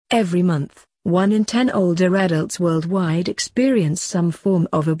Every month, 1 in 10 older adults worldwide experience some form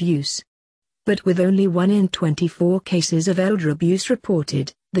of abuse. But with only 1 in 24 cases of elder abuse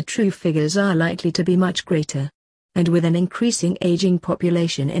reported, the true figures are likely to be much greater. And with an increasing aging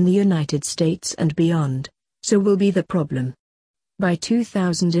population in the United States and beyond, so will be the problem. By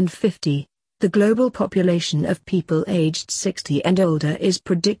 2050, the global population of people aged 60 and older is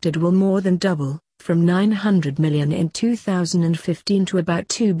predicted will more than double, from 900 million in 2015 to about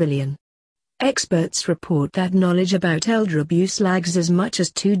 2 billion. Experts report that knowledge about elder abuse lags as much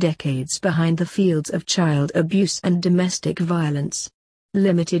as 2 decades behind the fields of child abuse and domestic violence.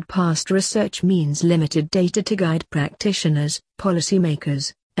 Limited past research means limited data to guide practitioners,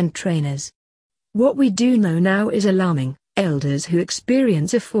 policymakers, and trainers. What we do know now is alarming. Elders who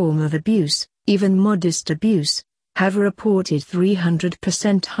experience a form of abuse, even modest abuse, have a reported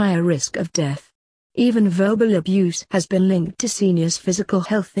 300% higher risk of death. Even verbal abuse has been linked to seniors' physical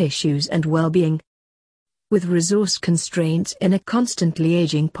health issues and well-being. With resource constraints in a constantly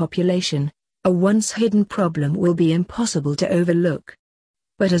aging population, a once hidden problem will be impossible to overlook.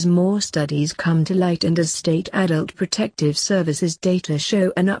 But as more studies come to light and as state adult protective services data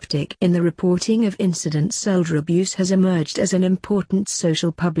show an uptick in the reporting of incidents, elder abuse has emerged as an important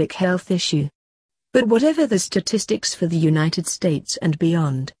social public health issue. But whatever the statistics for the United States and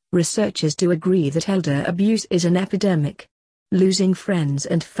beyond, researchers do agree that elder abuse is an epidemic. Losing friends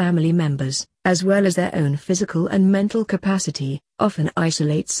and family members, as well as their own physical and mental capacity, often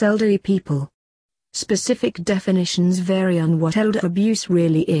isolates elderly people. Specific definitions vary on what elder abuse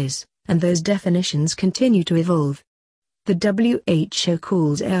really is, and those definitions continue to evolve. The WHO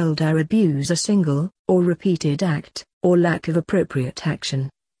calls elder abuse a single, or repeated act, or lack of appropriate action,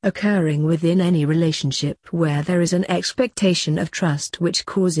 occurring within any relationship where there is an expectation of trust which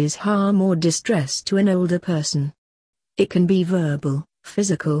causes harm or distress to an older person. It can be verbal,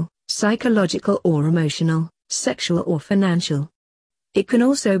 physical, psychological or emotional, sexual or financial. It can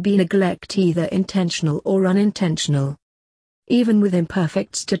also be neglect, either intentional or unintentional. Even with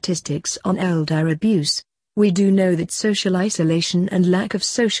imperfect statistics on elder abuse, we do know that social isolation and lack of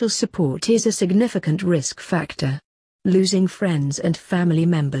social support is a significant risk factor. Losing friends and family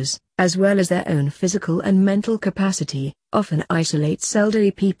members, as well as their own physical and mental capacity, often isolates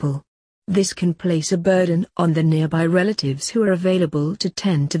elderly people. This can place a burden on the nearby relatives who are available to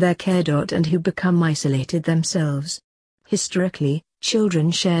tend to their care and who become isolated themselves. Historically, children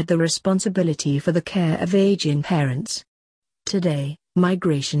shared the responsibility for the care of aging parents. Today,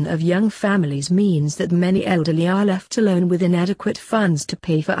 migration of young families means that many elderly are left alone with inadequate funds to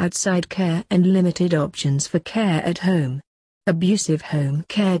pay for outside care and limited options for care at home. Abusive home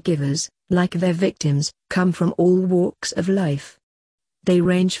caregivers, like their victims, come from all walks of life. They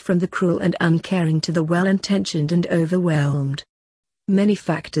range from the cruel and uncaring to the well-intentioned and overwhelmed. Many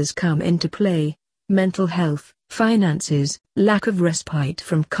factors come into play: mental health, finances, lack of respite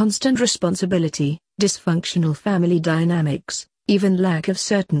from constant responsibility, dysfunctional family dynamics, even lack of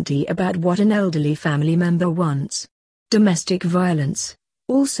certainty about what an elderly family member wants. Domestic violence,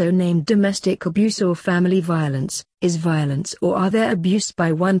 also named domestic abuse or family violence, is violence or other abuse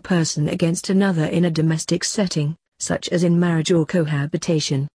by one person against another in a domestic setting, such as in marriage or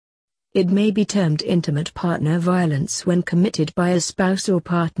cohabitation. It may be termed intimate partner violence when committed by a spouse or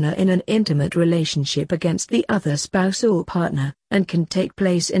partner in an intimate relationship against the other spouse or partner, and can take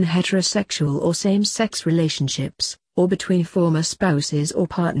place in heterosexual or same-sex relationships, or between former spouses or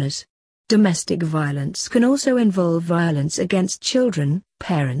partners. Domestic violence can also involve violence against children,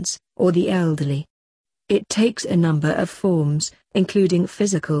 parents, or the elderly. It takes a number of forms, including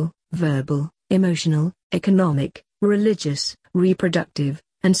physical, verbal, emotional, economic, religious, reproductive,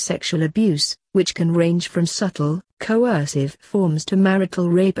 and sexual abuse, which can range from subtle, coercive forms to marital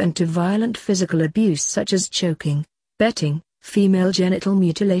rape and to violent physical abuse such as choking, betting, female genital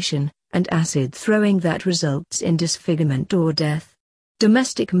mutilation, and acid throwing that results in disfigurement or death.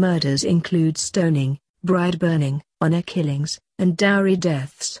 Domestic murders include stoning, bride burning, honor killings, and dowry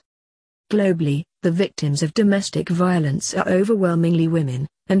deaths. Globally, the victims of domestic violence are overwhelmingly women,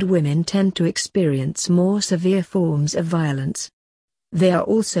 and women tend to experience more severe forms of violence. They are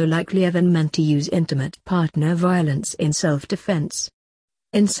also likelier than men to use intimate partner violence in self-defense.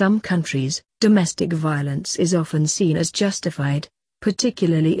 In some countries, domestic violence is often seen as justified,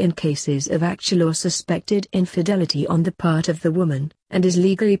 particularly in cases of actual or suspected infidelity on the part of the woman, and is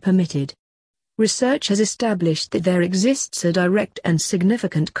legally permitted. Research has established that there exists a direct and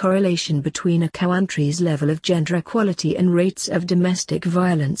significant correlation between a country's level of gender equality and rates of domestic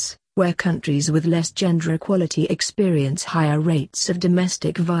violence, where countries with less gender equality experience higher rates of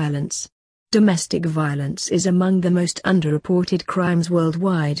domestic violence. Domestic violence is among the most underreported crimes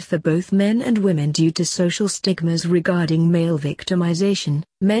worldwide for both men and women due to social stigmas regarding male victimization.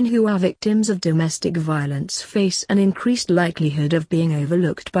 Men who are victims of domestic violence face an increased likelihood of being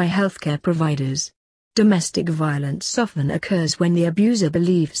overlooked by healthcare providers. Domestic violence often occurs when the abuser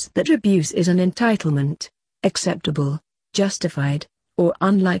believes that abuse is an entitlement, acceptable, justified, or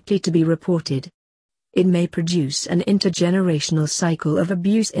unlikely to be reported. It may produce an intergenerational cycle of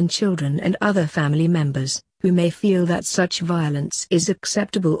abuse in children and other family members, who may feel that such violence is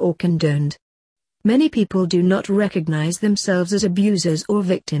acceptable or condoned. Many people do not recognize themselves as abusers or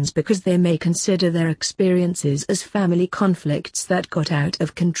victims because they may consider their experiences as family conflicts that got out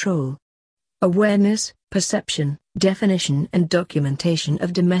of control. Awareness, perception, definition and documentation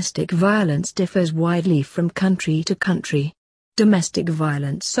of domestic violence differs widely from country to country. Domestic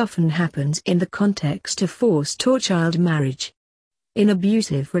violence often happens in the context of forced or child marriage. In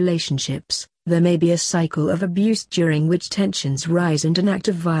abusive relationships, there may be a cycle of abuse during which tensions rise and an act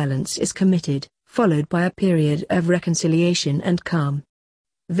of violence is committed, followed by a period of reconciliation and calm.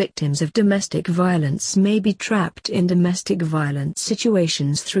 Victims of domestic violence may be trapped in domestic violence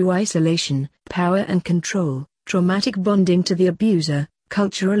situations through isolation, power and control, traumatic bonding to the abuser,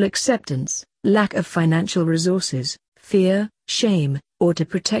 cultural acceptance, lack of financial resources, fear, shame, or to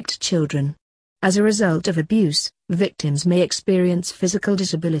protect children. As a result of abuse, victims may experience physical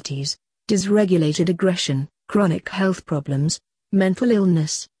disabilities, dysregulated aggression, chronic health problems, mental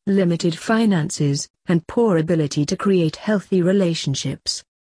illness, limited finances, and poor ability to create healthy relationships.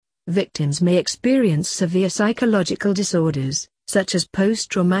 Victims may experience severe psychological disorders, such as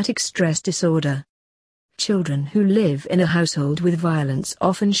post-traumatic stress disorder. Children who live in a household with violence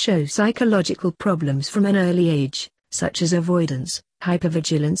often show psychological problems from an early age, such as avoidance,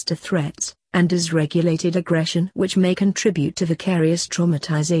 hypervigilance to threats, and dysregulated aggression, which may contribute to vicarious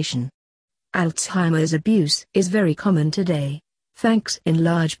traumatization. Alzheimer's abuse is very common today, thanks in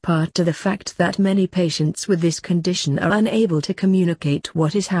large part to the fact that many patients with this condition are unable to communicate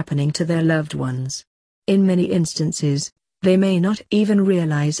what is happening to their loved ones. In many instances, they may not even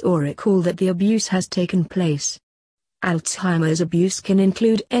realize or recall that the abuse has taken place. Alzheimer's abuse can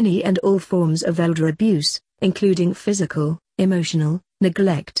include any and all forms of elder abuse, including physical, emotional,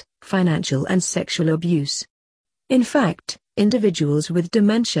 neglect, financial and sexual abuse. In fact, individuals with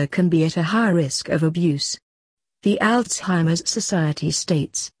dementia can be at a high risk of abuse. The Alzheimer's Society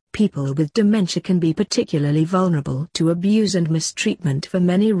states, people with dementia can be particularly vulnerable to abuse and mistreatment for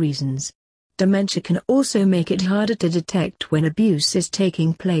many reasons. Dementia can also make it harder to detect when abuse is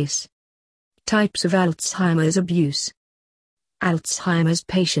taking place. Types of Alzheimer's abuse. Alzheimer's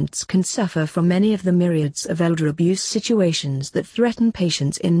patients can suffer from many of the myriads of elder abuse situations that threaten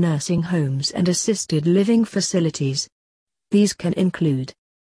patients in nursing homes and assisted living facilities. These can include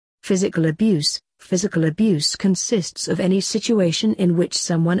physical abuse. Physical abuse consists of any situation in which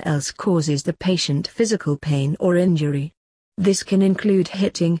someone else causes the patient physical pain or injury. This can include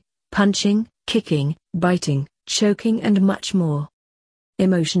hitting, punching, kicking, biting, choking and much more.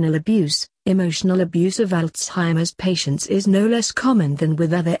 Emotional abuse. Emotional abuse of Alzheimer's patients is no less common than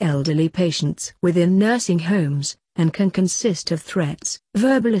with other elderly patients within nursing homes, and can consist of threats,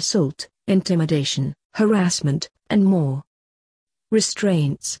 verbal assault, intimidation, harassment, and more.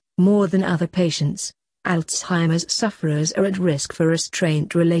 Restraints. More than other patients, Alzheimer's sufferers are at risk for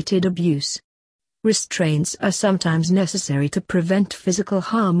restraint-related abuse. Restraints are sometimes necessary to prevent physical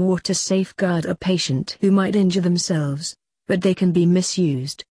harm or to safeguard a patient who might injure themselves, but they can be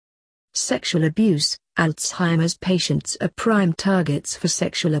misused. Sexual abuse. Alzheimer's patients are prime targets for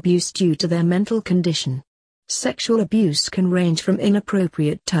sexual abuse due to their mental condition. Sexual abuse can range from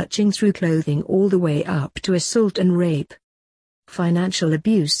inappropriate touching through clothing all the way up to assault and rape. Financial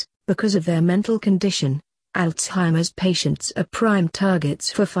abuse. Because of their mental condition, Alzheimer's patients are prime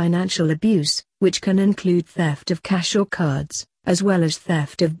targets for financial abuse, which can include theft of cash or cards, as well as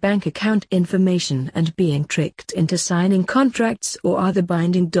theft of bank account information and being tricked into signing contracts or other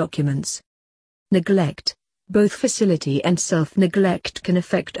binding documents. Neglect. Both facility and self-neglect can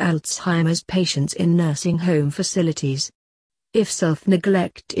affect Alzheimer's patients in nursing home facilities. If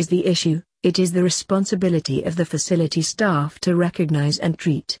self-neglect is the issue, it is the responsibility of the facility staff to recognize and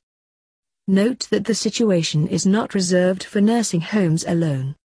treat. Note that the situation is not reserved for nursing homes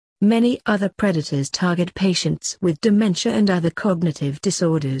alone. Many other predators target patients with dementia and other cognitive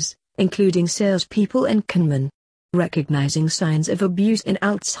disorders, including salespeople and conmen. Recognizing signs of abuse in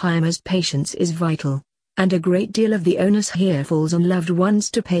Alzheimer's patients is vital, and a great deal of the onus here falls on loved ones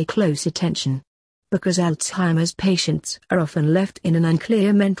to pay close attention. Because Alzheimer's patients are often left in an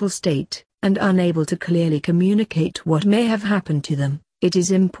unclear mental state, and unable to clearly communicate what may have happened to them, it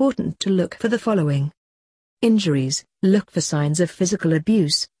is important to look for the following. Injuries: look for signs of physical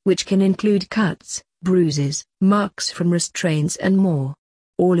abuse, which can include cuts, bruises, marks from restraints and more.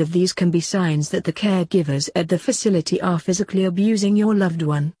 All of these can be signs that the caregivers at the facility are physically abusing your loved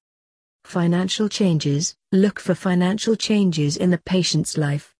one. Financial changes: look for financial changes in the patient's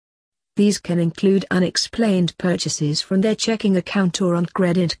life. These can include unexplained purchases from their checking account or on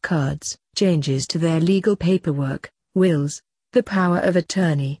credit cards, changes to their legal paperwork, wills, the power of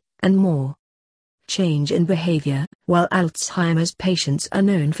attorney, and more. Change in behavior: while Alzheimer's patients are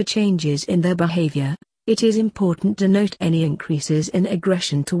known for changes in their behavior, it is important to note any increases in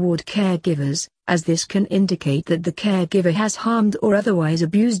aggression toward caregivers, as this can indicate that the caregiver has harmed or otherwise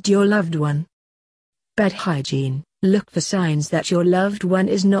abused your loved one. Bad hygiene: look for signs that your loved one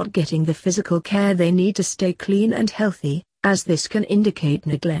is not getting the physical care they need to stay clean and healthy, as this can indicate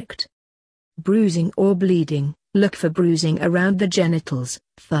neglect. Bruising or bleeding: look for bruising around the genitals,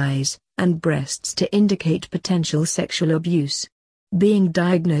 thighs, and breasts to indicate potential sexual abuse. Being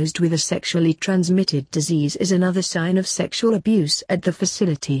diagnosed with a sexually transmitted disease is another sign of sexual abuse at the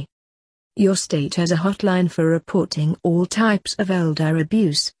facility. Your state has a hotline for reporting all types of elder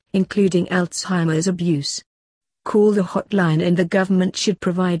abuse, including Alzheimer's abuse. Call the hotline and the government should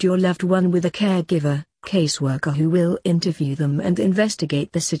provide your loved one with a caregiver, caseworker who will interview them and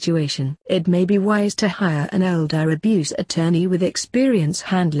investigate the situation. It may be wise to hire an elder abuse attorney with experience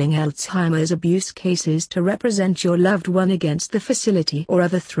handling Alzheimer's abuse cases to represent your loved one against the facility or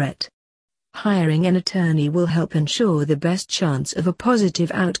other threat. Hiring an attorney will help ensure the best chance of a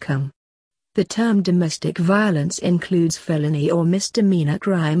positive outcome. The term domestic violence includes felony or misdemeanor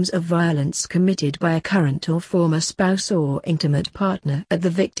crimes of violence committed by a current or former spouse or intimate partner of the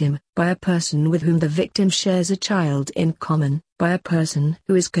victim, by a person with whom the victim shares a child in common, by a person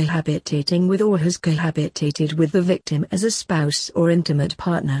who is cohabitating with or has cohabitated with the victim as a spouse or intimate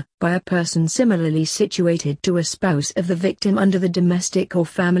partner, by a person similarly situated to a spouse of the victim under the domestic or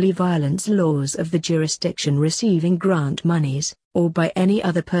family violence laws of the jurisdiction receiving grant monies, or by any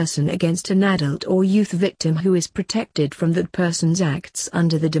other person against an adult or youth victim who is protected from that person's acts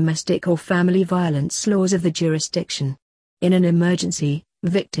under the domestic or family violence laws of the jurisdiction. In an emergency,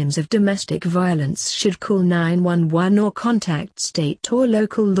 victims of domestic violence should call 911 or contact state or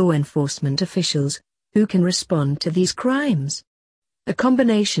local law enforcement officials, who can respond to these crimes. A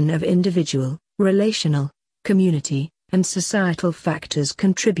combination of individual, relational, community, and societal factors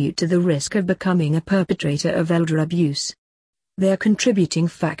contribute to the risk of becoming a perpetrator of elder abuse. They are contributing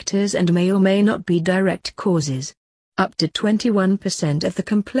factors and may or may not be direct causes. Up to 21% of the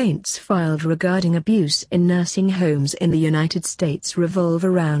complaints filed regarding abuse in nursing homes in the United States revolve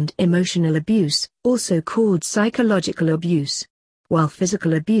around emotional abuse, also called psychological abuse. While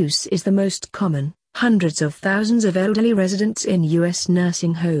physical abuse is the most common, hundreds of thousands of elderly residents in U.S.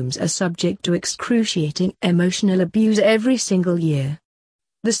 nursing homes are subject to excruciating emotional abuse every single year.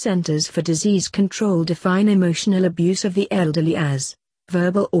 The Centers for Disease Control define emotional abuse of the elderly as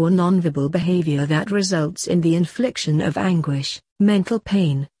verbal or nonverbal behavior that results in the infliction of anguish, mental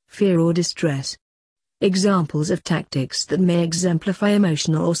pain, fear or distress. Examples of tactics that may exemplify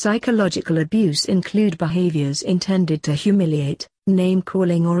emotional or psychological abuse include behaviors intended to humiliate,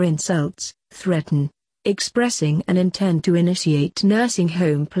 name-calling or insults, threaten, expressing an intent to initiate nursing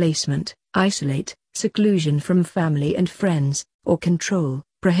home placement, isolate, seclusion from family and friends, or control,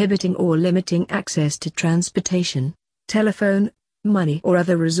 prohibiting or limiting access to transportation, telephone, money or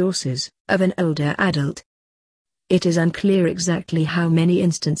other resources, of an older adult. It is unclear exactly how many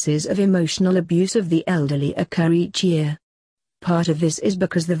instances of emotional abuse of the elderly occur each year. Part of this is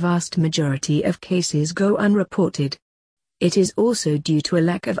because the vast majority of cases go unreported. It is also due to a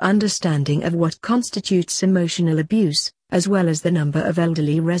lack of understanding of what constitutes emotional abuse, as well as the number of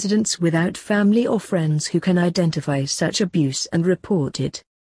elderly residents without family or friends who can identify such abuse and report it.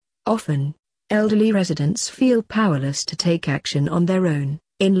 Often, elderly residents feel powerless to take action on their own,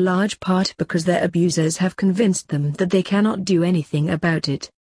 in large part because their abusers have convinced them that they cannot do anything about it.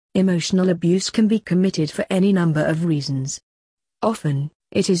 Emotional abuse can be committed for any number of reasons. Often,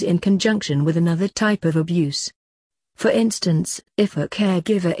 it is in conjunction with another type of abuse. For instance, if a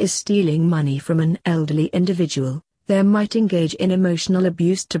caregiver is stealing money from an elderly individual, they might engage in emotional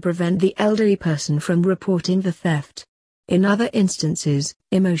abuse to prevent the elderly person from reporting the theft. In other instances,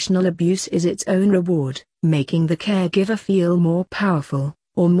 emotional abuse is its own reward, making the caregiver feel more powerful,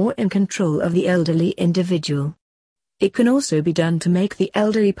 or more in control of the elderly individual. It can also be done to make the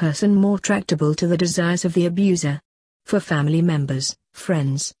elderly person more tractable to the desires of the abuser. For family members,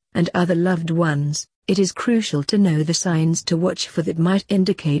 friends, and other loved ones, it is crucial to know the signs to watch for that might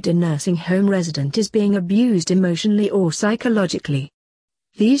indicate a nursing home resident is being abused emotionally or psychologically.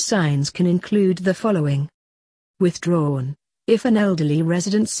 These signs can include the following. Withdrawn. If an elderly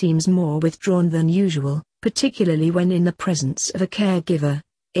resident seems more withdrawn than usual, particularly when in the presence of a caregiver,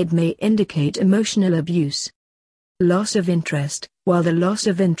 it may indicate emotional abuse. Loss of interest. While the loss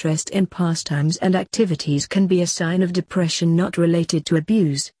of interest in pastimes and activities can be a sign of depression not related to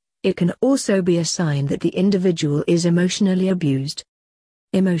abuse, it can also be a sign that the individual is emotionally abused.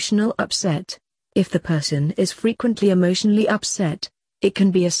 Emotional upset. If the person is frequently emotionally upset, it can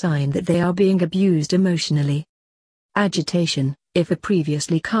be a sign that they are being abused emotionally. Agitation. If a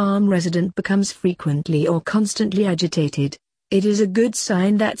previously calm resident becomes frequently or constantly agitated, it is a good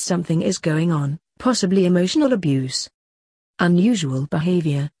sign that something is going on, possibly emotional abuse. Unusual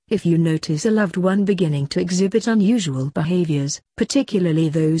behavior. If you notice a loved one beginning to exhibit unusual behaviors, particularly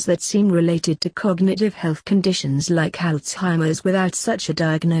those that seem related to cognitive health conditions like Alzheimer's without such a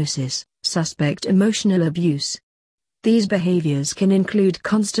diagnosis, suspect emotional abuse. These behaviors can include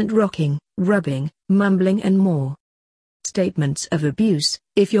constant rocking, rubbing, mumbling and more. Statements of abuse.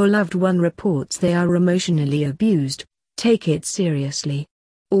 If your loved one reports they are emotionally abused, take it seriously.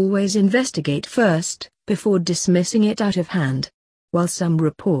 Always investigate first, before dismissing it out of hand. While some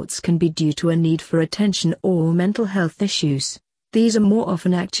reports can be due to a need for attention or mental health issues, these are more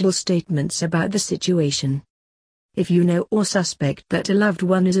often actual statements about the situation. If you know or suspect that a loved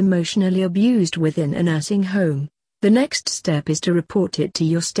one is emotionally abused within a nursing home, the next step is to report it to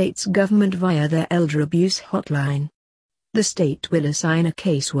your state's government via their elder abuse hotline. The state will assign a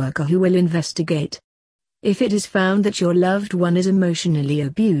caseworker who will investigate. If it is found that your loved one is emotionally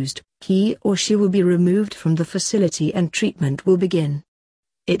abused, he or she will be removed from the facility and treatment will begin.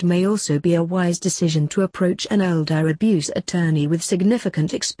 It may also be a wise decision to approach an elder abuse attorney with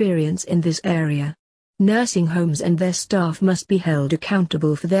significant experience in this area. Nursing homes and their staff must be held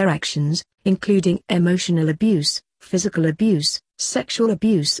accountable for their actions, including emotional abuse, physical abuse, sexual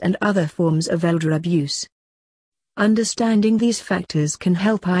abuse and other forms of elder abuse. Understanding these factors can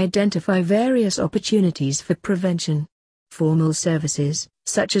help identify various opportunities for prevention. Formal services,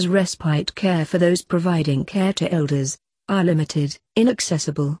 such as respite care for those providing care to elders, are limited,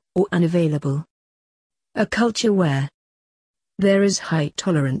 inaccessible, or unavailable. A culture where there is high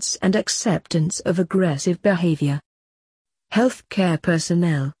tolerance and acceptance of aggressive behavior. Healthcare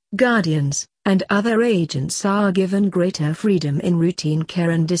personnel, guardians, and other agents are given greater freedom in routine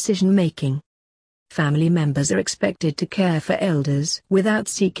care and decision-making. Family members are expected to care for elders without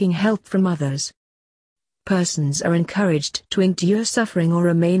seeking help from others. Persons are encouraged to endure suffering or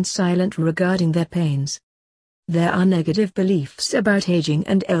remain silent regarding their pains. There are negative beliefs about aging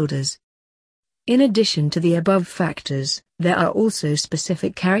and elders. In addition to the above factors, there are also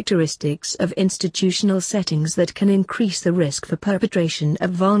specific characteristics of institutional settings that can increase the risk for perpetration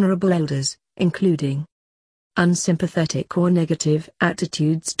of vulnerable elders, including unsympathetic or negative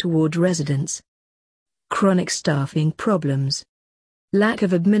attitudes toward residents, chronic staffing problems, lack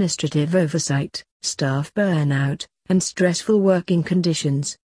of administrative oversight, staff burnout, and stressful working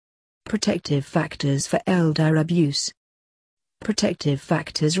conditions. Protective factors for elder abuse. Protective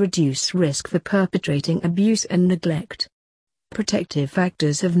factors reduce risk for perpetrating abuse and neglect. Protective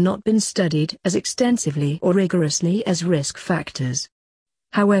factors have not been studied as extensively or rigorously as risk factors.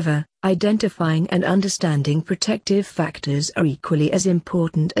 However, identifying and understanding protective factors are equally as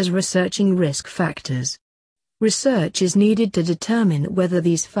important as researching risk factors. Research is needed to determine whether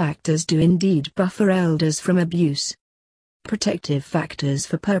these factors do indeed buffer elders from abuse. Protective factors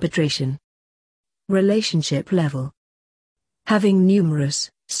for perpetration. Relationship level. Having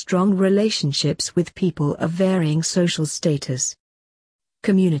numerous, strong relationships with people of varying social status.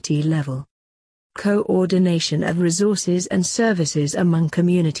 Community level. Coordination of resources and services among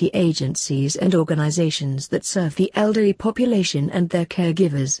community agencies and organizations that serve the elderly population and their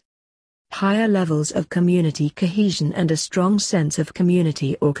caregivers. Higher levels of community cohesion and a strong sense of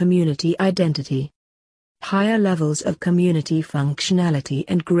community or community identity. Higher levels of community functionality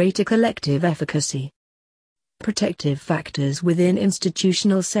and greater collective efficacy. Protective factors within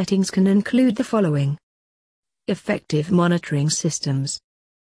institutional settings can include the following: effective monitoring systems,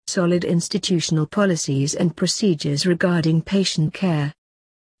 solid institutional policies and procedures regarding patient care,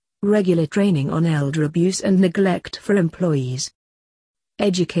 regular training on elder abuse and neglect for employees,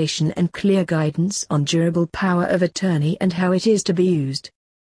 education and clear guidance on durable power of attorney and how it is to be used,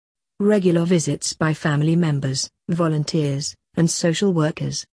 regular visits by family members, volunteers, and social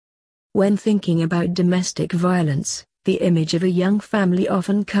workers. When thinking about domestic violence, the image of a young family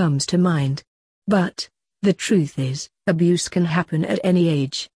often comes to mind. But the truth is, abuse can happen at any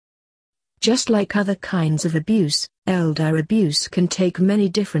age. Just like other kinds of abuse, elder abuse can take many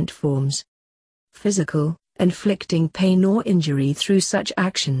different forms. Physical, inflicting pain or injury through such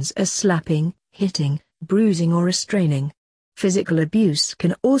actions as slapping, hitting, bruising or restraining. Physical abuse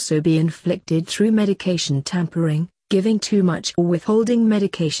can also be inflicted through medication tampering, giving too much or withholding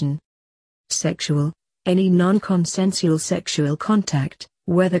medication. Sexual, any non-consensual sexual contact,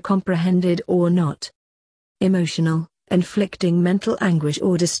 whether comprehended or not. Emotional, inflicting mental anguish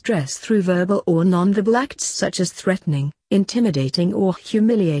or distress through verbal or nonverbal acts such as threatening, intimidating or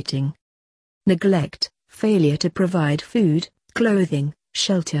humiliating. Neglect, failure to provide food, clothing,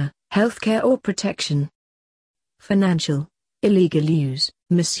 shelter, healthcare or protection. Financial, illegal use,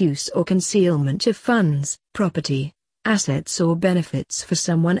 misuse or concealment of funds, property, assets or benefits for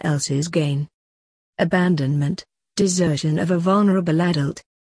someone else's gain. Abandonment, desertion of a vulnerable adult.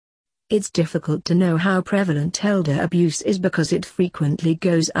 It's difficult to know how prevalent elder abuse is because it frequently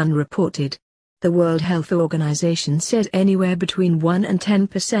goes unreported. The World Health Organization says anywhere between 1 and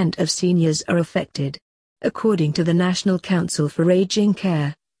 10% of seniors are affected. According to the National Council for Aging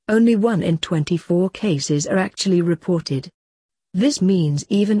Care, only 1 in 24 cases are actually reported. This means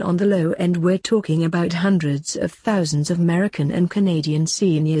even on the low end we're talking about hundreds of thousands of American and Canadian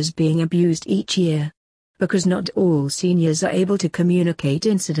seniors being abused each year. Because not all seniors are able to communicate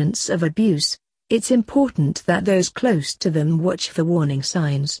incidents of abuse, it's important that those close to them watch for warning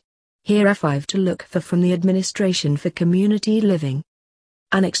signs. Here are 5 to look for from the Administration for Community Living.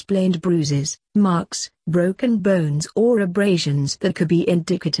 Unexplained bruises, marks, broken bones or abrasions that could be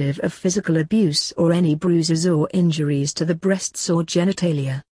indicative of physical abuse or any bruises or injuries to the breasts or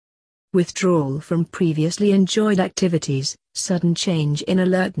genitalia. Withdrawal from previously enjoyed activities, sudden change in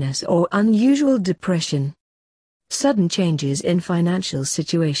alertness or unusual depression. Sudden changes in financial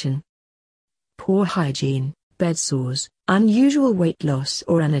situation. Poor hygiene, bed sores, unusual weight loss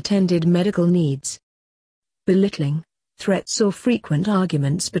or unattended medical needs. Belittling, threats or frequent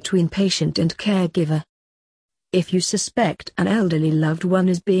arguments between patient and caregiver. If you suspect an elderly loved one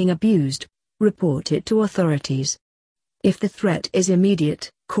is being abused, report it to authorities. If the threat is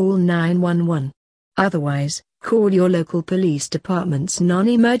immediate, call 911. Otherwise, call your local police department's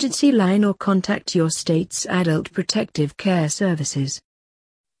non-emergency line or contact your state's Adult Protective Care Services.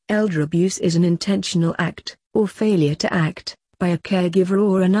 Elder abuse is an intentional act, or failure to act, by a caregiver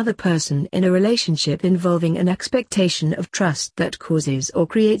or another person in a relationship involving an expectation of trust that causes or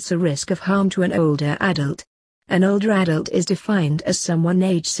creates a risk of harm to an older adult. An older adult is defined as someone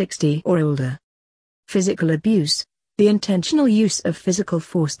age 60 or older. Physical abuse, the intentional use of physical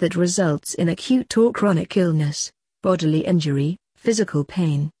force that results in acute or chronic illness, bodily injury, physical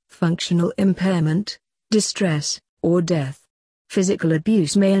pain, functional impairment, distress, or death. Physical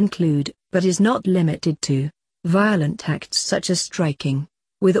abuse may include, but is not limited to, violent acts such as striking,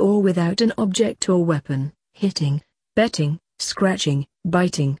 with or without an object or weapon, hitting, betting, scratching,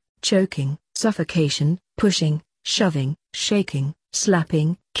 biting, choking, suffocation, pushing, shoving, shaking,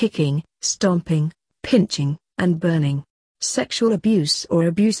 slapping, kicking, stomping, pinching, and burning. Sexual abuse or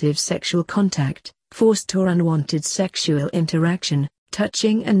abusive sexual contact, forced or unwanted sexual interaction,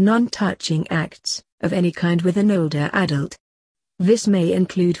 touching and non-touching acts, of any kind with an older adult. This may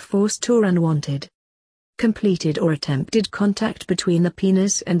include forced or unwanted, completed or attempted contact between the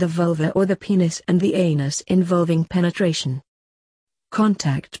penis and the vulva or the penis and the anus involving penetration.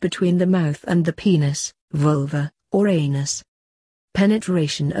 Contact between the mouth and the penis, vulva, or anus.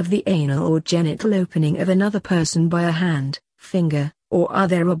 Penetration of the anal or genital opening of another person by a hand, finger, or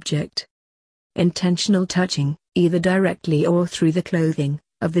other object. Intentional touching, either directly or through the clothing,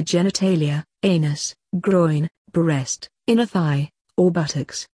 of the genitalia, anus, groin, breast, inner thigh, or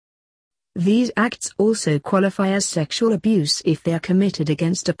buttocks. These acts also qualify as sexual abuse if they are committed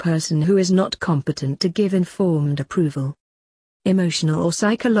against a person who is not competent to give informed approval. Emotional or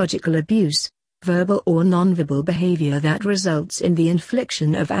psychological abuse, verbal or nonverbal behavior that results in the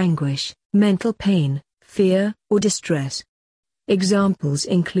infliction of anguish, mental pain, fear, or distress. Examples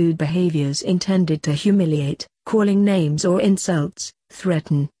include behaviors intended to humiliate, calling names or insults,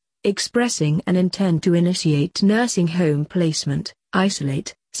 threaten, expressing an intent to initiate nursing home placement,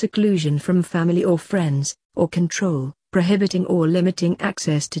 isolate, seclusion from family or friends, or control, prohibiting or limiting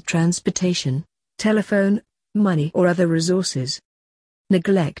access to transportation, telephone, money or other resources.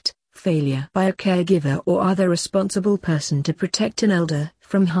 Neglect, failure by a caregiver or other responsible person to protect an elder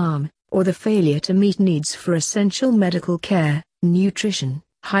from harm, or the failure to meet needs for essential medical care, nutrition,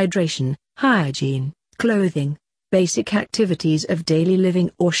 hydration, hygiene, clothing, basic activities of daily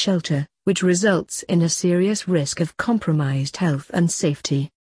living or shelter, which results in a serious risk of compromised health and safety.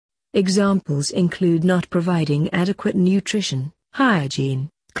 Examples include not providing adequate nutrition, hygiene,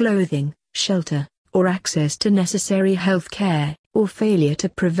 clothing, shelter, or access to necessary health care, or failure to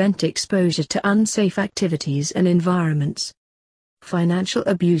prevent exposure to unsafe activities and environments. Financial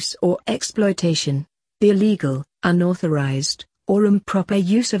abuse or exploitation, the illegal, unauthorized, or improper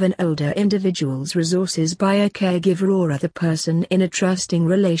use of an older individual's resources by a caregiver or other person in a trusting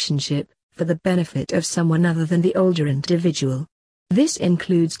relationship, for the benefit of someone other than the older individual. This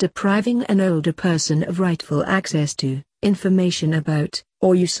includes depriving an older person of rightful access to, information about,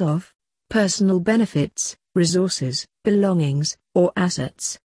 or use of, personal benefits, resources, belongings, or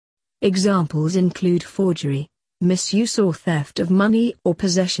assets. Examples include forgery, misuse or theft of money or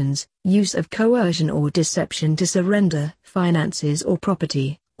possessions, use of coercion or deception to surrender finances or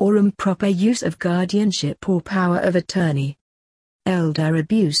property, or improper use of guardianship or power of attorney. Elder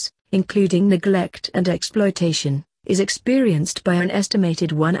abuse, including neglect and exploitation, is experienced by an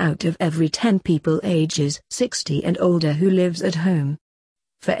estimated 1 out of every 10 people ages 60 and older who lives at home.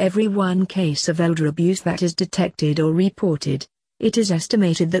 For every 1 case of elder abuse that is detected or reported, it is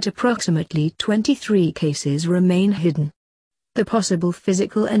estimated that approximately 23 cases remain hidden. The possible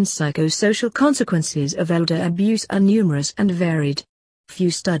physical and psychosocial consequences of elder abuse are numerous and varied.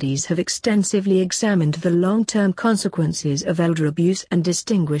 Few studies have extensively examined the long-term consequences of elder abuse and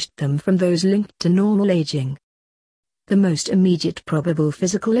distinguished them from those linked to normal aging. The most immediate probable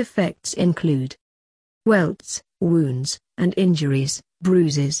physical effects include welts, wounds, and injuries,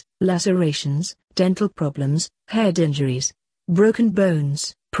 bruises, lacerations, dental problems, head injuries, broken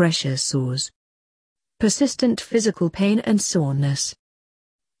bones, pressure sores, persistent physical pain and soreness,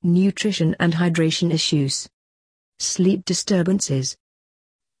 nutrition and hydration issues, sleep disturbances,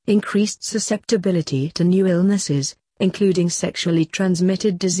 increased susceptibility to new illnesses, including sexually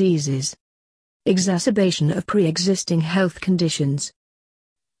transmitted diseases, exacerbation of pre-existing health conditions,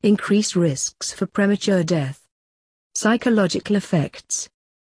 increased risks for premature death. Psychological effects.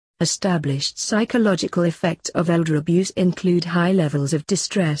 Established psychological effects of elder abuse include high levels of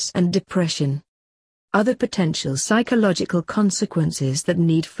distress and depression. Other potential psychological consequences that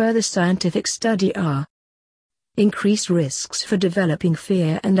need further scientific study are increased risks for developing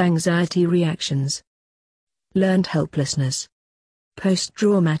fear and anxiety reactions, learned helplessness,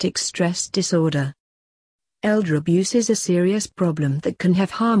 post-traumatic stress disorder. Elder abuse is a serious problem that can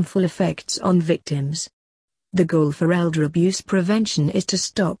have harmful effects on victims. The goal for elder abuse prevention is to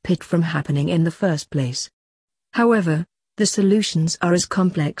stop it from happening in the first place. However, the solutions are as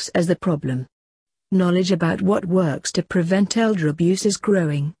complex as the problem. Knowledge about what works to prevent elder abuse is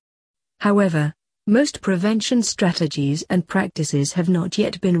growing. However, most prevention strategies and practices have not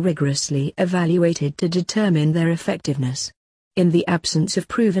yet been rigorously evaluated to determine their effectiveness. In the absence of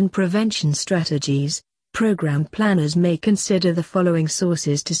proven prevention strategies, program planners may consider the following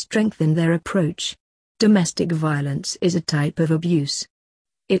sources to strengthen their approach. Domestic violence is a type of abuse.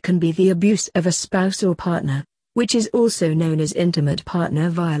 It can be the abuse of a spouse or partner, which is also known as intimate partner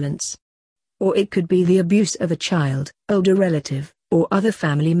violence. Or it could be the abuse of a child, older relative, or other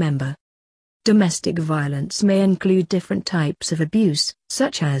family member. Domestic violence may include different types of abuse,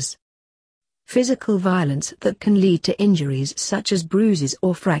 such as physical violence that can lead to injuries such as bruises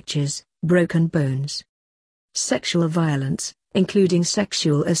or fractures, broken bones. Sexual violence, including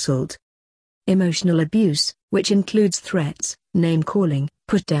sexual assault. Emotional abuse, which includes threats, name-calling,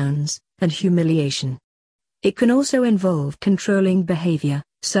 put-downs, and humiliation. It can also involve controlling behavior,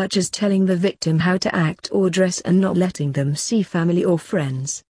 such as telling the victim how to act or dress and not letting them see family or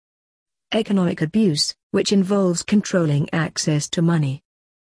friends. Economic abuse, which involves controlling access to money.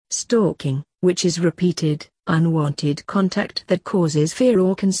 Stalking, which is repeated, unwanted contact that causes fear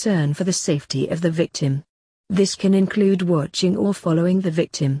or concern for the safety of the victim. This can include watching or following the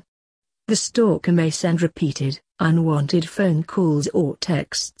victim. The stalker may send repeated, unwanted phone calls or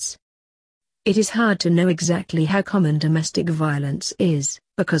texts. It is hard to know exactly how common domestic violence is,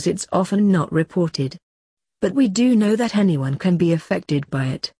 because it's often not reported. But we do know that anyone can be affected by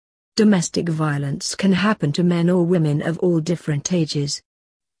it. Domestic violence can happen to men or women of all different ages.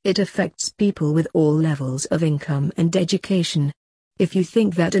 It affects people with all levels of income and education. If you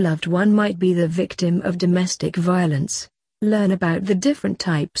think that a loved one might be the victim of domestic violence, learn about the different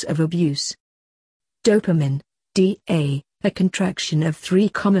types of abuse. Dopamine, DA, a contraction of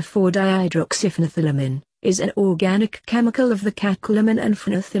 3,4-dihydroxyphenethylamine, is an organic chemical of the catecholamine and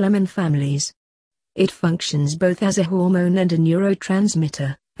phenethylamine families. It functions both as a hormone and a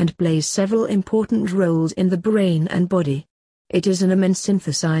neurotransmitter, and plays several important roles in the brain and body. It is an amine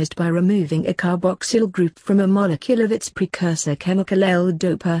synthesized by removing a carboxyl group from a molecule of its precursor chemical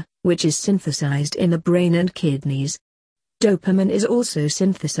L-DOPA, which is synthesized in the brain and kidneys. Dopamine is also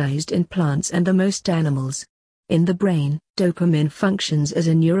synthesized in plants and most animals. In the brain, dopamine functions as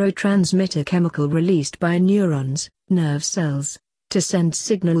a neurotransmitter chemical released by neurons, nerve cells, to send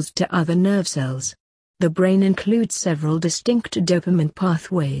signals to other nerve cells. The brain includes several distinct dopamine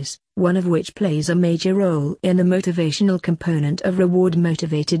pathways, one of which plays a major role in the motivational component of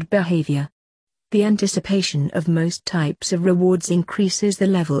reward-motivated behavior. The anticipation of most types of rewards increases the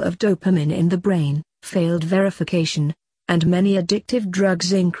level of dopamine in the brain. Failed verification, and many addictive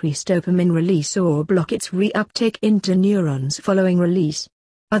drugs increase dopamine release or block its reuptake into neurons following release.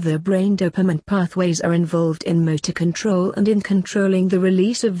 Other brain dopamine pathways are involved in motor control and in controlling the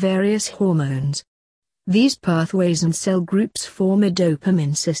release of various hormones. These pathways and cell groups form a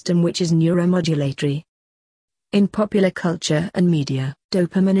dopamine system which is neuromodulatory. In popular culture and media,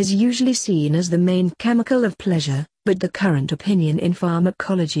 dopamine is usually seen as the main chemical of pleasure, but the current opinion in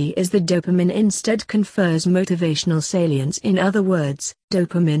pharmacology is that dopamine instead confers motivational salience. In other words,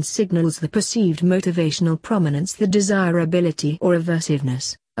 dopamine signals the perceived motivational prominence, the desirability or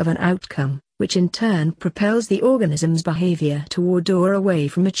aversiveness of an outcome, which in turn propels the organism's behavior toward or away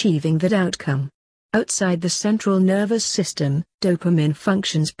from achieving that outcome. Outside the central nervous system, dopamine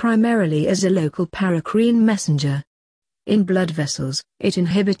functions primarily as a local paracrine messenger. In blood vessels, it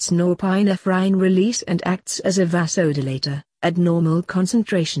inhibits norepinephrine release and acts as a vasodilator. At normal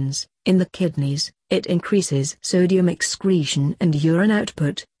concentrations, in the kidneys, it increases sodium excretion and urine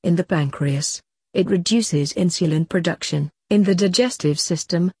output. In the pancreas, it reduces insulin production. In the digestive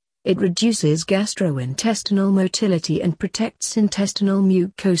system, it reduces gastrointestinal motility and protects intestinal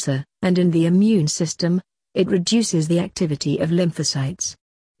mucosa, and in the immune system, it reduces the activity of lymphocytes.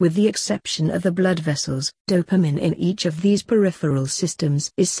 With the exception of the blood vessels, dopamine in each of these peripheral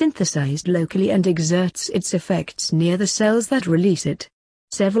systems is synthesized locally and exerts its effects near the cells that release it.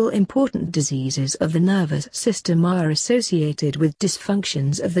 Several important diseases of the nervous system are associated with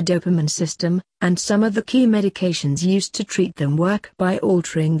dysfunctions of the dopamine system, and some of the key medications used to treat them work by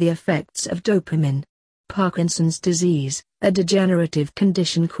altering the effects of dopamine. Parkinson's disease, a degenerative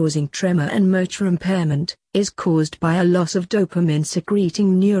condition causing tremor and motor impairment, is caused by a loss of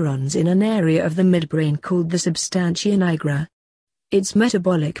dopamine-secreting neurons in an area of the midbrain called the substantia nigra. Its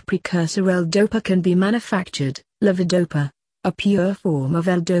metabolic precursor L-dopa can be manufactured. Levodopa, a pure form of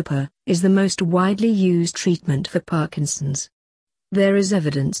L-dopa, is the most widely used treatment for Parkinson's. There is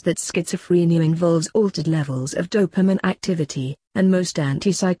evidence that schizophrenia involves altered levels of dopamine activity, and most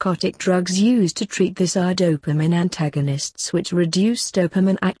antipsychotic drugs used to treat this are dopamine antagonists which reduce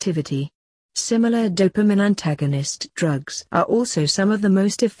dopamine activity. Similar dopamine antagonist drugs are also some of the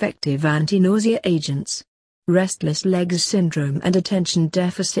most effective anti-nausea agents. Restless legs syndrome and attention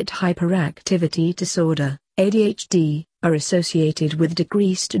deficit hyperactivity disorder, ADHD, are associated with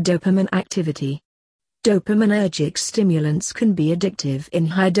decreased dopamine activity. Dopaminergic stimulants can be addictive in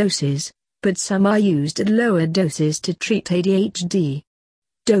high doses, but some are used at lower doses to treat ADHD.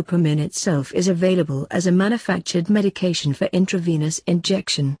 Dopamine itself is available as a manufactured medication for intravenous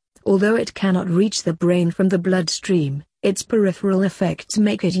injection, although it cannot reach the brain from the bloodstream. Its peripheral effects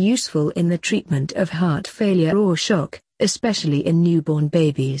make it useful in the treatment of heart failure or shock, especially in newborn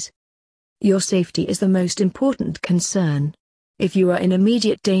babies. Your safety is the most important concern. If you are in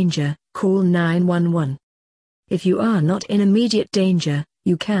immediate danger, call 911. If you are not in immediate danger,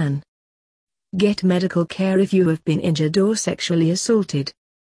 you can get medical care if you have been injured or sexually assaulted.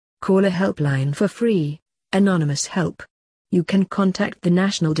 Call a helpline for free, anonymous help. You can contact the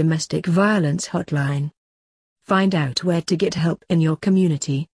National Domestic Violence Hotline. Find out where to get help in your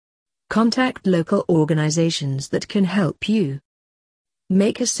community. Contact local organizations that can help you.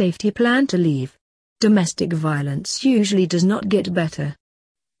 Make a safety plan to leave. Domestic violence usually does not get better.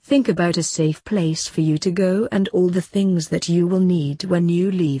 Think about a safe place for you to go and all the things that you will need when you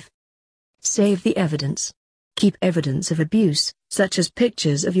leave. Save the evidence. Keep evidence of abuse, such as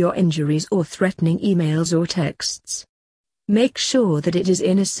pictures of your injuries or threatening emails or texts. Make sure that it is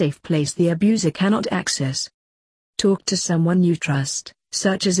in a safe place the abuser cannot access. Talk to someone you trust,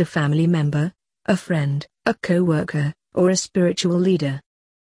 such as a family member, a friend, a co-worker, or a spiritual leader.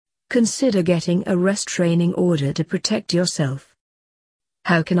 Consider getting a restraining order to protect yourself.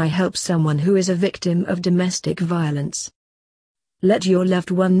 How can I help someone who is a victim of domestic violence? Let your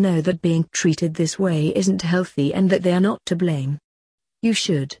loved one know that being treated this way isn't healthy and that they are not to blame. You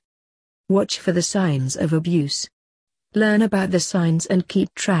should watch for the signs of abuse. Learn about the signs and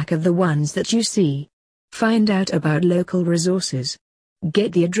keep track of the ones that you see. Find out about local resources.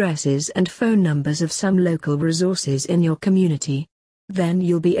 Get the addresses and phone numbers of some local resources in your community. Then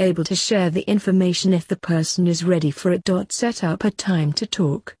you'll be able to share the information if the person is ready for it. Set up a time to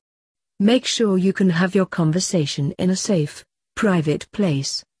talk. Make sure you can have your conversation in a safe, private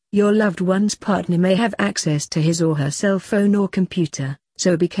place. Your loved one's partner may have access to his or her cell phone or computer,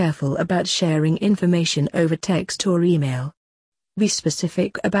 so be careful about sharing information over text or email. Be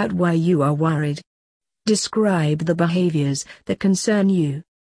specific about why you are worried. Describe the behaviors that concern you.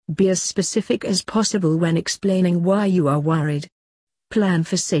 Be as specific as possible when explaining why you are worried. Plan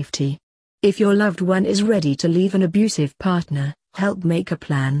for safety. If your loved one is ready to leave an abusive partner, help make a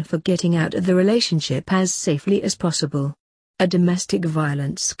plan for getting out of the relationship as safely as possible. A domestic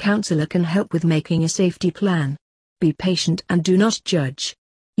violence counselor can help with making a safety plan. Be patient and do not judge.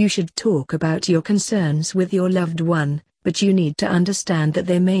 You should talk about your concerns with your loved one, but you need to understand that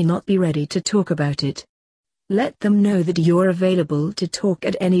they may not be ready to talk about it. Let them know that you're available to talk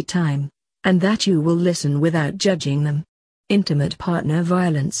at any time, and that you will listen without judging them. Intimate partner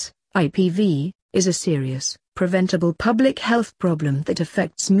violence, IPV, is a serious, preventable public health problem that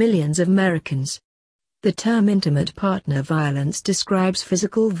affects millions of Americans. The term intimate partner violence describes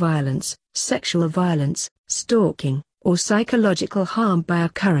physical violence, sexual violence, stalking, or psychological harm by a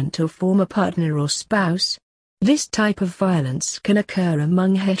current or former partner or spouse. This type of violence can occur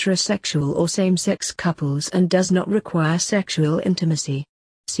among heterosexual or same-sex couples and does not require sexual intimacy.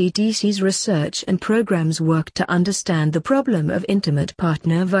 CDC's research and programs work to understand the problem of intimate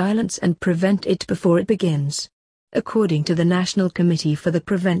partner violence and prevent it before it begins. According to the National Committee for the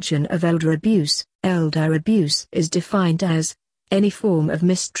Prevention of Elder Abuse, elder abuse is defined as any form of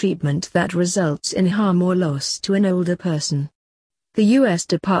mistreatment that results in harm or loss to an older person. The U.S.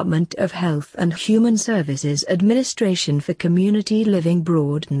 Department of Health and Human Services Administration for Community Living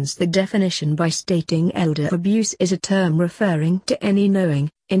broadens the definition by stating elder abuse is a term referring to any knowing,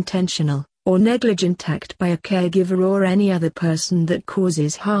 intentional, or negligent act by a caregiver or any other person that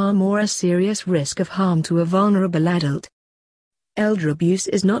causes harm or a serious risk of harm to a vulnerable adult. Elder abuse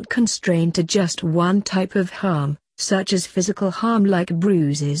is not constrained to just one type of harm, such as physical harm like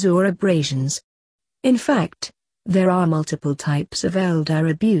bruises or abrasions. In fact, there are multiple types of elder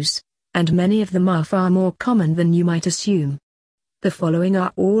abuse, and many of them are far more common than you might assume. The following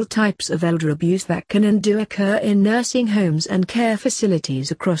are all types of elder abuse that can and do occur in nursing homes and care facilities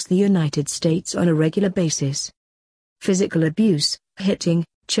across the United States on a regular basis. Physical abuse, hitting,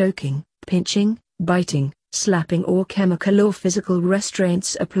 choking, pinching, biting, slapping or chemical or physical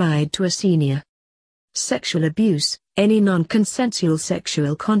restraints applied to a senior. Sexual abuse, any non-consensual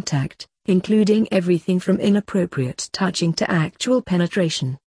sexual contact, including everything from inappropriate touching to actual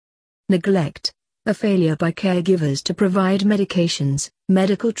penetration. Neglect, a failure by caregivers to provide medications,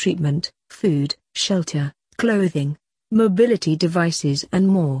 medical treatment, food, shelter, clothing, mobility devices and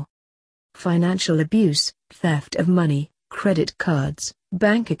more. Financial abuse, theft of money, credit cards,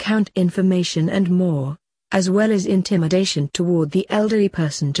 bank account information and more, as well as intimidation toward the elderly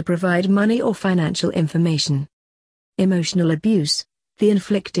person to provide money or financial information. Emotional abuse, the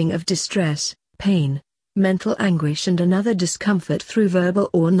inflicting of distress, pain, mental anguish and another discomfort through verbal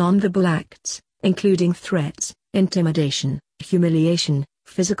or non-verbal acts, including threats, intimidation, humiliation,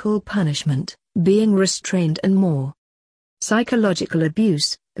 physical punishment, being restrained and more. Psychological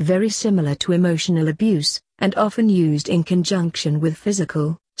abuse, very similar to emotional abuse, and often used in conjunction with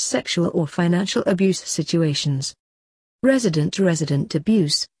physical, sexual or financial abuse situations. Resident-to-resident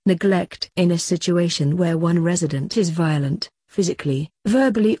abuse, neglect in a situation where one resident is violent, physically,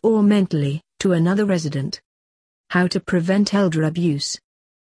 verbally or mentally, to another resident. How to prevent elder abuse.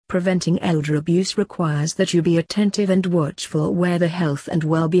 Preventing elder abuse requires that you be attentive and watchful where the health and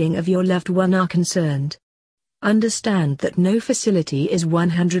well-being of your loved one are concerned. Understand that no facility is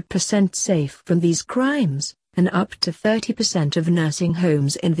 100% safe from these crimes, and up to 30% of nursing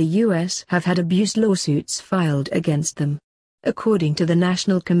homes in the U.S. have had abuse lawsuits filed against them. According to the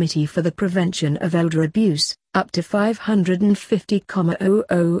National Committee for the Prevention of Elder Abuse, up to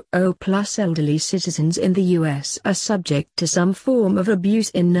 550,000 plus elderly citizens in the U.S. are subject to some form of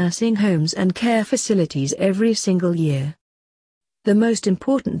abuse in nursing homes and care facilities every single year. The most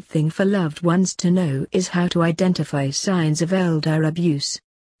important thing for loved ones to know is how to identify signs of elder abuse.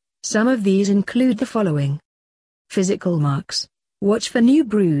 Some of these include the following. Physical marks. Watch for new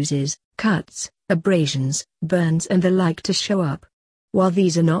bruises, cuts, abrasions, burns and the like to show up. While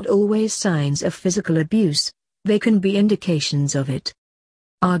these are not always signs of physical abuse, they can be indications of it.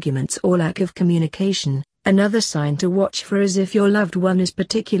 Arguments or lack of communication. Another sign to watch for is if your loved one is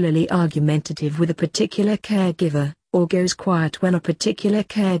particularly argumentative with a particular caregiver, or goes quiet when a particular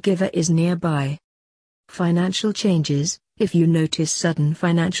caregiver is nearby. Financial changes. If you notice sudden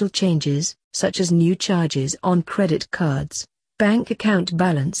financial changes, such as new charges on credit cards, bank account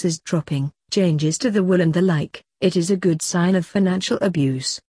balances dropping, changes to the will and the like, it is a good sign of financial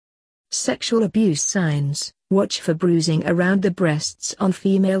abuse. Sexual abuse signs. Watch for bruising around the breasts on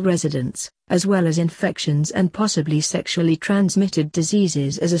female residents, as well as infections and possibly sexually transmitted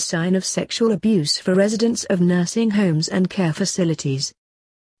diseases as a sign of sexual abuse for residents of nursing homes and care facilities.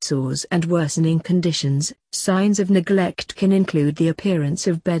 Sores and worsening conditions. Signs of neglect can include the appearance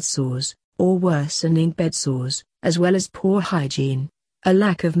of bed sores, or worsening bed sores, as well as poor hygiene, a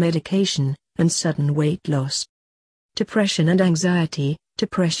lack of medication, and sudden weight loss. Depression and anxiety.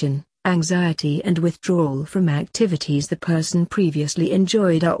 Depression, anxiety and withdrawal from activities the person previously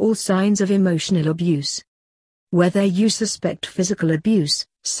enjoyed are all signs of emotional abuse. Whether you suspect physical abuse,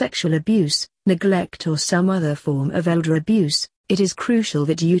 sexual abuse, neglect or some other form of elder abuse, it is crucial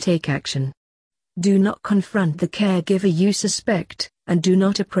that you take action. Do not confront the caregiver you suspect, and do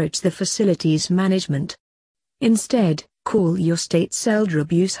not approach the facility's management. Instead, call your state's elder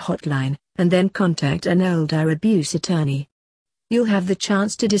abuse hotline, and then contact an elder abuse attorney. You'll have the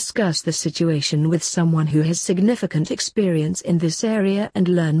chance to discuss the situation with someone who has significant experience in this area and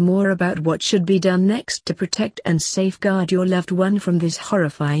learn more about what should be done next to protect and safeguard your loved one from this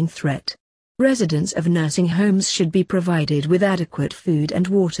horrifying threat. Residents of nursing homes should be provided with adequate food and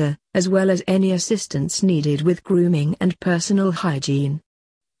water, as well as any assistance needed with grooming and personal hygiene.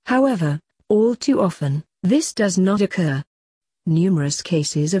 However, all too often, this does not occur. Numerous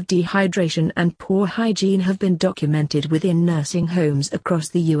cases of dehydration and poor hygiene have been documented within nursing homes across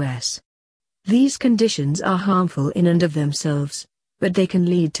the U.S. These conditions are harmful in and of themselves, but they can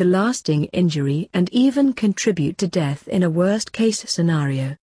lead to lasting injury and even contribute to death in a worst-case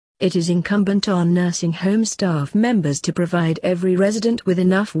scenario. It is incumbent on nursing home staff members to provide every resident with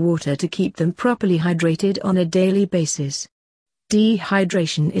enough water to keep them properly hydrated on a daily basis.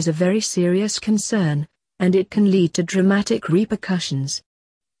 Dehydration is a very serious concern, and it can lead to dramatic repercussions.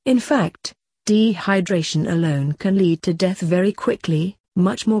 In fact, dehydration alone can lead to death very quickly,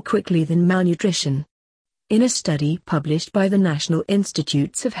 much more quickly than malnutrition. In a study published by the National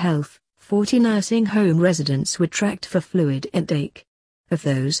Institutes of Health, 40 nursing home residents were tracked for fluid intake. Of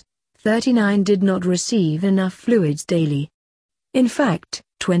those, 39 did not receive enough fluids daily. In fact,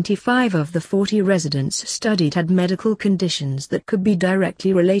 25 of the 40 residents studied had medical conditions that could be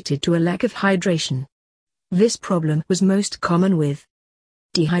directly related to a lack of hydration. This problem was most common with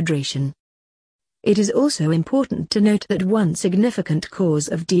dehydration. It is also important to note that one significant cause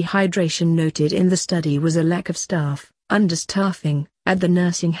of dehydration noted in the study was a lack of staff, understaffing, at the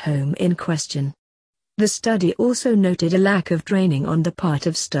nursing home in question. The study also noted a lack of training on the part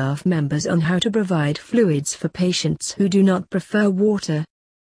of staff members on how to provide fluids for patients who do not prefer water.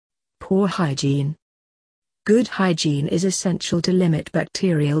 Poor hygiene. Good hygiene is essential to limit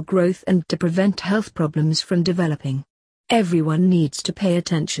bacterial growth and to prevent health problems from developing. Everyone needs to pay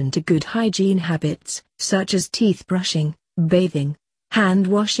attention to good hygiene habits, such as teeth brushing, bathing, hand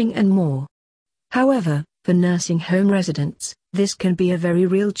washing and more. However, for nursing home residents, this can be a very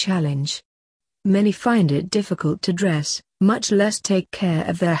real challenge. Many find it difficult to dress, much less take care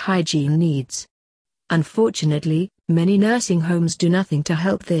of their hygiene needs. Unfortunately, many nursing homes do nothing to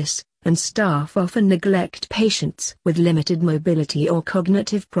help this, and staff often neglect patients with limited mobility or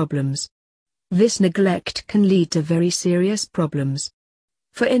cognitive problems. This neglect can lead to very serious problems.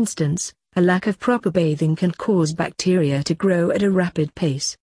 For instance, a lack of proper bathing can cause bacteria to grow at a rapid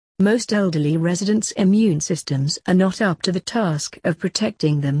pace. Most elderly residents' immune systems are not up to the task of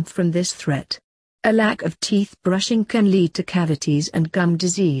protecting them from this threat. A lack of teeth brushing can lead to cavities and gum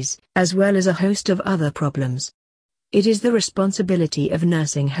disease, as well as a host of other problems. It is the responsibility of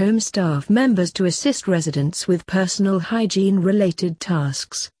nursing home staff members to assist residents with personal hygiene-related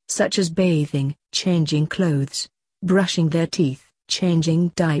tasks, such as bathing, changing clothes, brushing their teeth,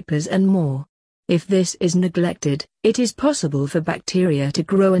 changing diapers and more. If this is neglected, it is possible for bacteria to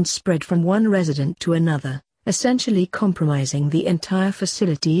grow and spread from one resident to another, essentially compromising the entire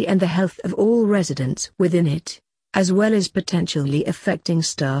facility and the health of all residents within it, as well as potentially affecting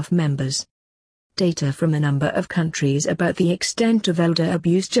staff members. Data from a number of countries about the extent of elder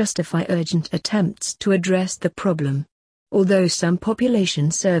abuse justify urgent attempts to address the problem. Although some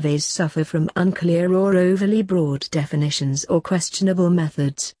population surveys suffer from unclear or overly broad definitions or questionable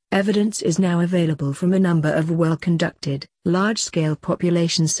methods, evidence is now available from a number of well-conducted, large-scale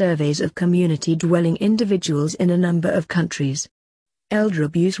population surveys of community-dwelling individuals in a number of countries. Elder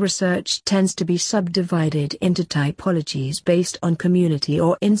abuse research tends to be subdivided into typologies based on community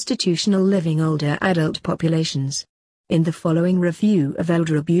or institutional living older adult populations. In the following review of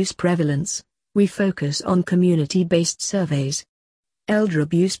elder abuse prevalence, we focus on community-based surveys. Elder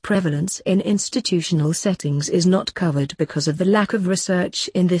abuse prevalence in institutional settings is not covered because of the lack of research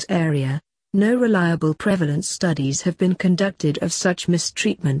in this area. No reliable prevalence studies have been conducted of such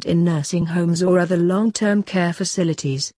mistreatment in nursing homes or other long-term care facilities.